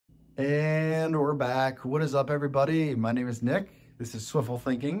And we're back. What is up, everybody? My name is Nick. This is Swiftful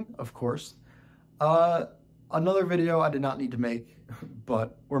Thinking, of course. Another video I did not need to make,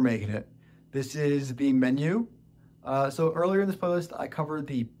 but we're making it. This is the menu. So earlier in this playlist, I covered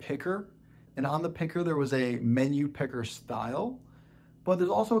the picker, and on the picker, there was a menu picker style, but there's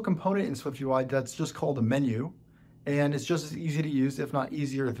also a component in SwiftUI that's just called a menu, and it's just as easy to use, if not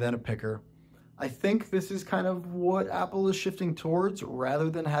easier than a picker. I think this is kind of what Apple is shifting towards.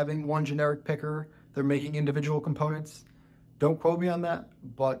 Rather than having one generic picker, they're making individual components. Don't quote me on that,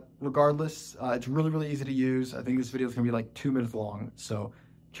 but regardless, it's really, really easy to use. I think this video is gonna be like 2 minutes long, so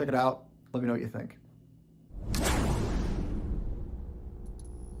check it out. Let me know what you think.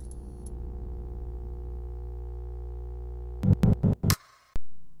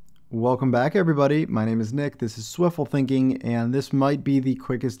 Welcome back, everybody. My name is Nick. This is Swiftful Thinking, and this might be the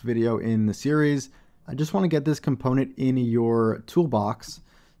quickest video in the series. I just want to get this component in your toolbox.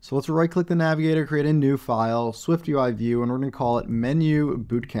 So let's right-click the navigator, create a new file, SwiftUI view, and we're going to call it Menu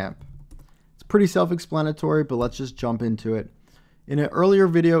Bootcamp. It's pretty self-explanatory, but let's just jump into it. In an earlier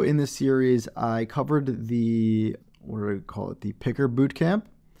video in this series, I covered the, what do we call it, the Picker Bootcamp.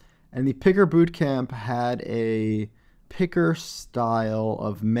 And the Picker Bootcamp had a picker style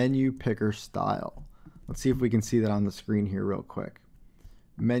of menu picker style. Let's see if we can see that on the screen here real quick.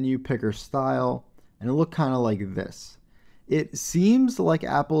 Menu picker style, and it looked kind of like this. It seems like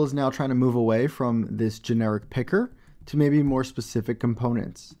Apple is now trying to move away from this generic picker to maybe more specific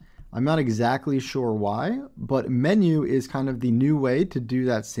components. I'm not exactly sure why, but menu is kind of the new way to do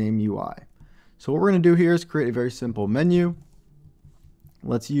that same UI. So what we're going to do here is create a very simple menu.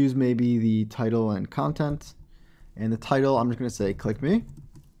 Let's use maybe the title and content. And the title, I'm just going to say click me.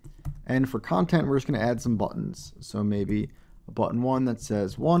 And for content, we're just going to add some buttons. So maybe a button 1 that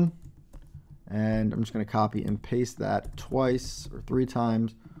says 1. And I'm just going to copy and paste that twice or 3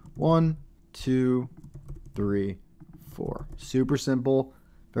 times. 1, 2, 3, 4. Super simple.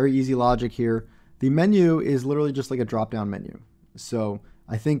 Very easy logic here. The menu is literally just like a drop-down menu. So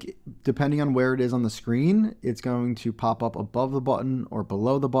I think depending on where it is on the screen, it's going to pop up above the button or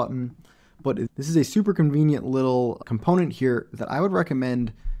below the button. But this is a super convenient little component here that I would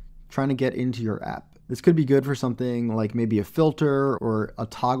recommend trying to get into your app. This could be good for something like maybe a filter or a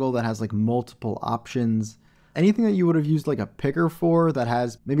toggle that has like multiple options. Anything that you would have used like a picker for that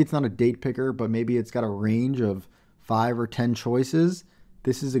has, maybe it's not a date picker, but maybe it's got a range of 5 or 10 choices.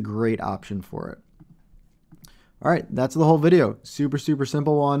 This is a great option for it. All right, that's the whole video. Super, super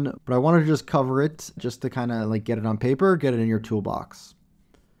simple one, but I wanted to just cover it just to kind of like get it on paper, get it in your toolbox.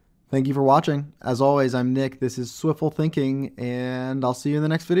 Thank you for watching. As always, I'm Nick. This is Swiftful Thinking, and I'll see you in the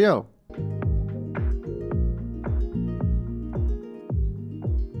next video.